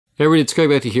Hey everybody, it's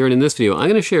Beckta here, and in this video I'm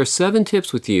going to share 7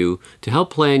 tips with you to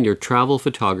help plan your travel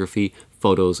photography,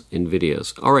 photos, and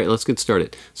videos. Alright, let's get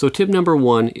started. So tip number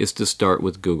 1 is to start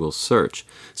with Google search.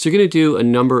 So you're going to do a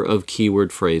number of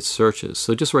keyword phrase searches.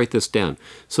 So just write this down.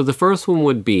 So the first one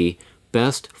would be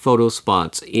best photo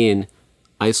spots in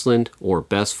Iceland or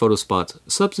best photo spots.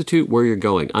 Substitute where you're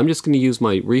going. I'm just going to use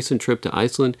my recent trip to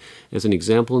Iceland as an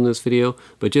example in this video,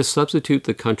 but just substitute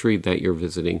the country that you're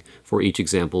visiting for each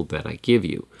example that I give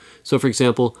you. So for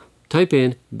example, type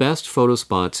in best photo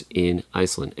spots in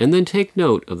Iceland and then take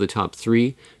note of the top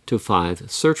 3 to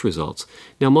 5 search results.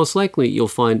 Now most likely you'll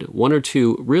find 1 or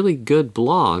 2 really good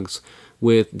blogs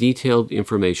with detailed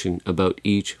information about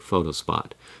each photo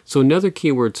spot. So another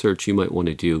keyword search you might want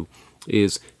to do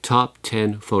is top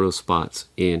 10 photo spots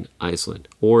in Iceland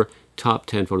or top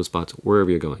 10 photo spots wherever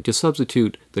you're going. Just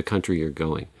substitute the country you're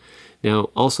going.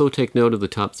 Now also take note of the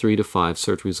top 3 to 5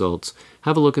 search results.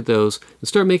 Have a look at those and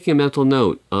start making a mental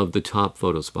note of the top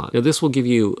photo spot. Now this will give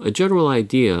you a general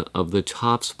idea of the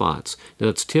top spots. Now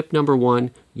that's tip number 1,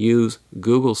 use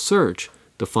Google search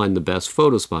to find the best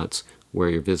photo spots where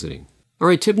you're visiting.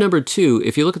 Alright, tip number 2,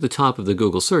 if you look at the top of the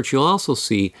Google search, you'll also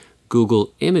see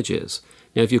Google Images.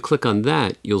 Now if you click on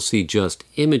that, you'll see just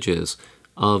images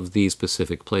of these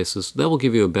specific places. That will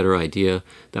give you a better idea.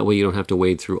 That way you don't have to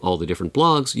wade through all the different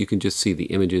blogs. You can just see the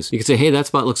images. You can say, hey, that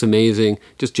spot looks amazing.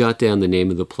 Just jot down the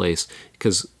name of the place.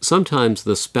 Because sometimes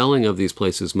the spelling of these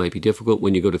places might be difficult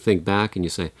when you go to think back and you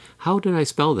say, how did I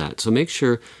spell that? So make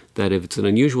sure that if it's an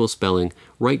unusual spelling,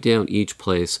 write down each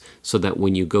place so that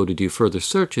when you go to do further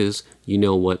searches, you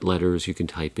know what letters you can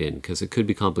type in, because it could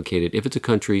be complicated if it's a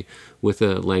country with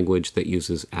a language that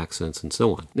uses accents and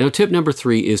so on. Now tip number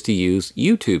 3 is to use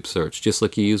YouTube search, just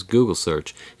like you use Google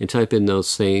search, and type in those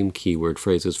same keyword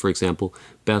phrases. For example,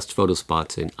 best photo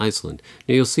spots in Iceland.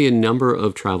 Now you'll see a number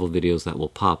of travel videos that will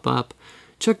pop up.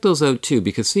 Check those out too,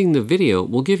 because seeing the video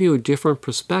will give you a different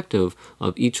perspective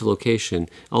of each location.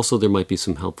 Also, there might be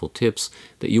some helpful tips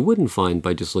that you wouldn't find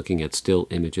by just looking at still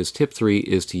images. Tip 3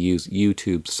 is to use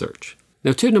YouTube search.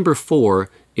 Now tip number 4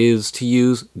 is to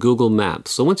use Google Maps.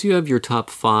 So once you have your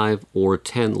top 5 or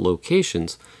 10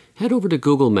 locations, head over to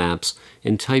Google Maps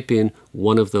and type in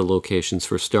one of the locations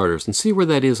for starters and see where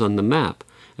that is on the map.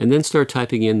 And then start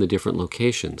typing in the different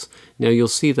locations. Now you'll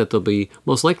see that they'll be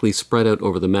most likely spread out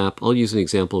over the map. I'll use an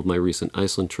example of my recent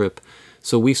Iceland trip.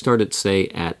 So we started, say,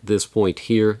 at this point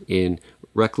here in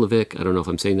Reykjavik. I don't know if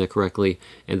I'm saying that correctly.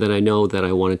 And then I know that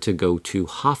I wanted to go to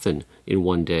Hoffen in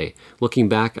one day. Looking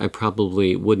back, I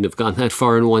probably wouldn't have gone that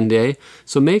far in one day.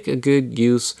 So make a good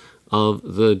use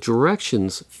of the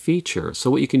directions feature. So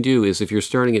what you can do is if you're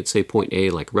starting at, say, point A,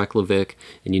 like Reykjavik,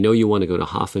 and you know you want to go to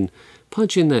Hoffen,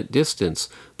 punch in that distance,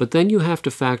 but then you have to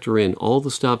factor in all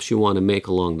the stops you want to make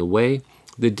along the way,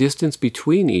 the distance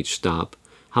between each stop,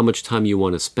 how much time you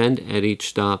want to spend at each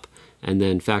stop, and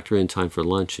then factor in time for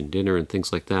lunch and dinner and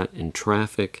things like that, and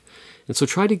traffic. And so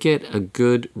try to get a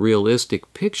good,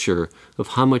 realistic picture of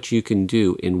how much you can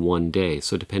do in one day.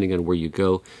 So depending on where you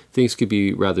go, things could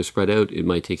be rather spread out. It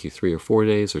might take you 3 or 4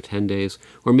 days or 10 days,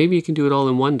 or maybe you can do it all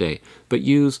in one day. But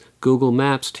use Google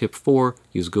Maps. Tip 4,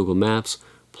 use Google Maps.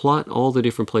 Plot all the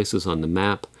different places on the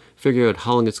map, figure out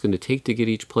how long it's going to take to get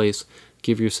each place,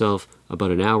 give yourself about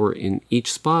an hour in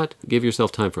each spot, give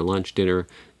yourself time for lunch, dinner,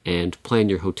 and plan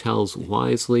your hotels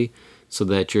wisely so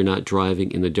that you're not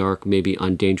driving in the dark, maybe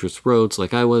on dangerous roads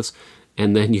like I was,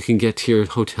 and then you can get to your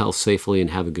hotel safely and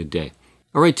have a good day.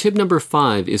 Alright, tip number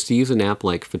 5 is to use an app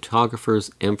like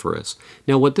Photographer's Empress.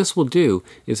 Now what this will do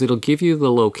is it'll give you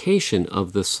the location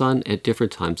of the sun at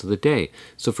different times of the day.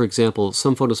 So for example,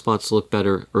 some photo spots look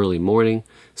better early morning,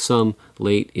 some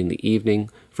late in the evening.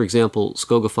 For example,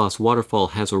 Skogafoss waterfall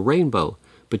has a rainbow,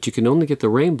 but you can only get the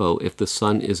rainbow if the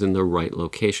sun is in the right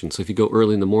location. So if you go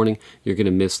early in the morning, you're going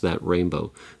to miss that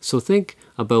rainbow. So think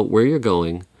about where you're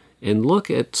going, and look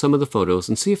at some of the photos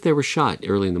and see if they were shot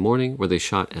early in the morning, were they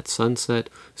shot at sunset.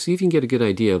 See if you can get a good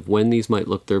idea of when these might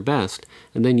look their best,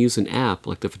 and then use an app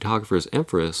like the Photographer's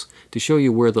Empress to show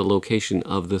you where the location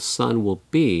of the sun will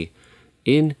be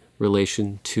in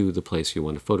relation to the place you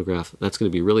want to photograph. That's going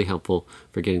to be really helpful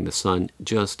for getting the sun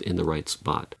just in the right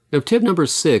spot. Now tip number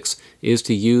 6 is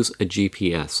to use a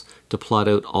GPS to plot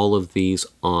out all of these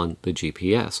on the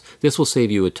GPS. This will save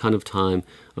you a ton of time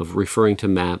of referring to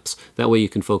maps. That way you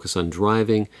can focus on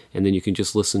driving and then you can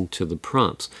just listen to the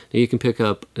prompts. Now you can pick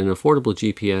up an affordable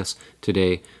GPS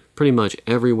today pretty much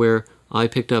everywhere. I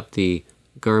picked up the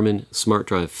Garmin Smart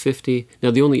Drive 50.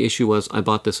 Now the only issue was I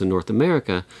bought this in North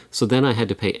America, so then I had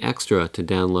to pay extra to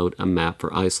download a map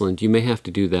for Iceland. You may have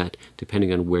to do that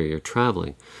depending on where you're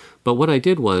traveling. But what I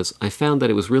did was I found that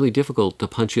it was really difficult to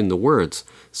punch in the words.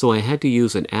 So I had to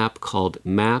use an app called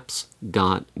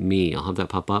Maps.me. I'll have that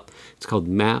pop up. It's called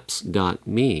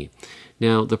Maps.me.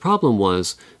 Now, the problem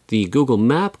was the Google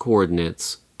Map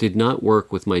coordinates did not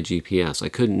work with my GPS. I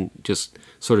couldn't just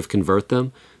sort of convert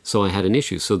them, so I had an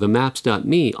issue. So the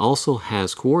Maps.me also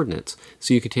has coordinates.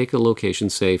 So you could take a location,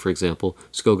 say, for example,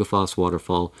 Skogafoss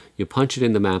Waterfall. You punch it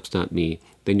in the Maps.me,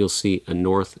 then you'll see a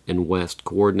north and west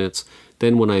coordinates.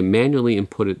 Then when I manually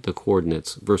inputted the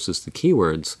coordinates versus the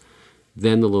keywords,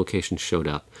 then the location showed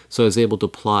up. So I was able to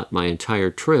plot my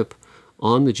entire trip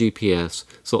on the GPS.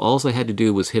 So all I had to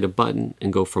do was hit a button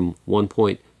and go from one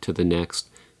point to the next,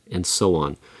 and so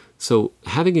on. So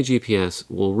having a GPS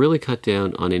will really cut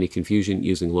down on any confusion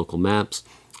using local maps.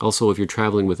 Also, if you're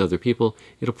traveling with other people,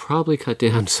 it'll probably cut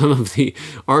down some of the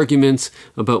arguments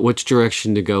about which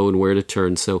direction to go and where to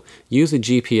turn. So use a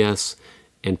GPS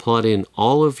and plot in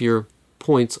all of your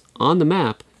points on the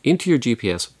map into your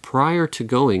GPS prior to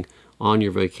going on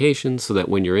your vacation, so that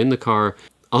when you're in the car,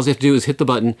 all you have to do is hit the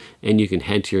button and you can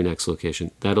head to your next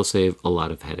location. That'll save a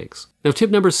lot of headaches. Now,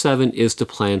 tip number 7 is to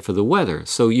plan for the weather.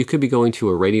 So you could be going to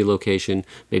a rainy location.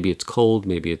 Maybe it's cold,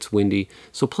 maybe it's windy.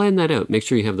 So plan that out. Make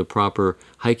sure you have the proper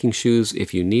hiking shoes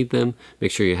if you need them.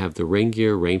 Make sure you have the rain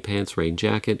gear, rain pants, rain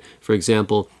jacket. For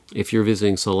example, if you're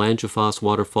visiting Seljalandsfoss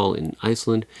waterfall in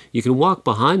Iceland, you can walk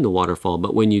behind the waterfall,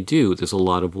 but when you do, there's a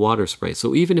lot of water spray.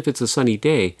 So even if it's a sunny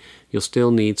day, you'll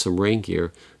still need some rain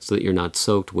gear so that you're not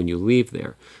soaked when you leave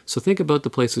there. So think about the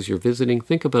places you're visiting.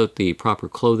 Think about the proper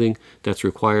clothing that's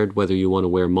required, whether you want to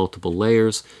wear multiple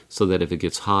layers so that if it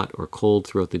gets hot or cold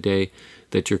throughout the day,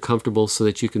 that you're comfortable so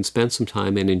that you can spend some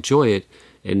time and enjoy it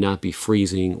and not be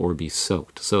freezing or be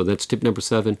soaked. So that's tip number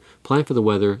 7, plan for the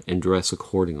weather and dress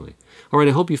accordingly. All right,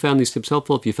 I hope you found these tips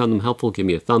helpful. If you found them helpful, give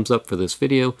me a thumbs up for this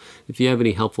video. If you have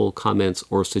any helpful comments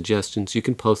or suggestions, you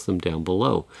can post them down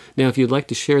below. Now, if you'd like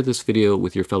to share this video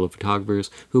with your fellow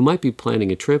photographers who might be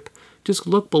planning a trip, just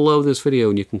look below this video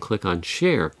and you can click on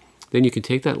share. Then you can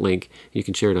take that link and you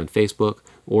can share it on Facebook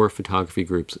or photography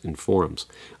groups and forums.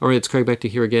 All right, it's Craig Beckta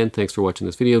here again. Thanks for watching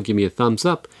this video. Give me a thumbs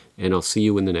up and I'll see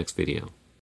you in the next video.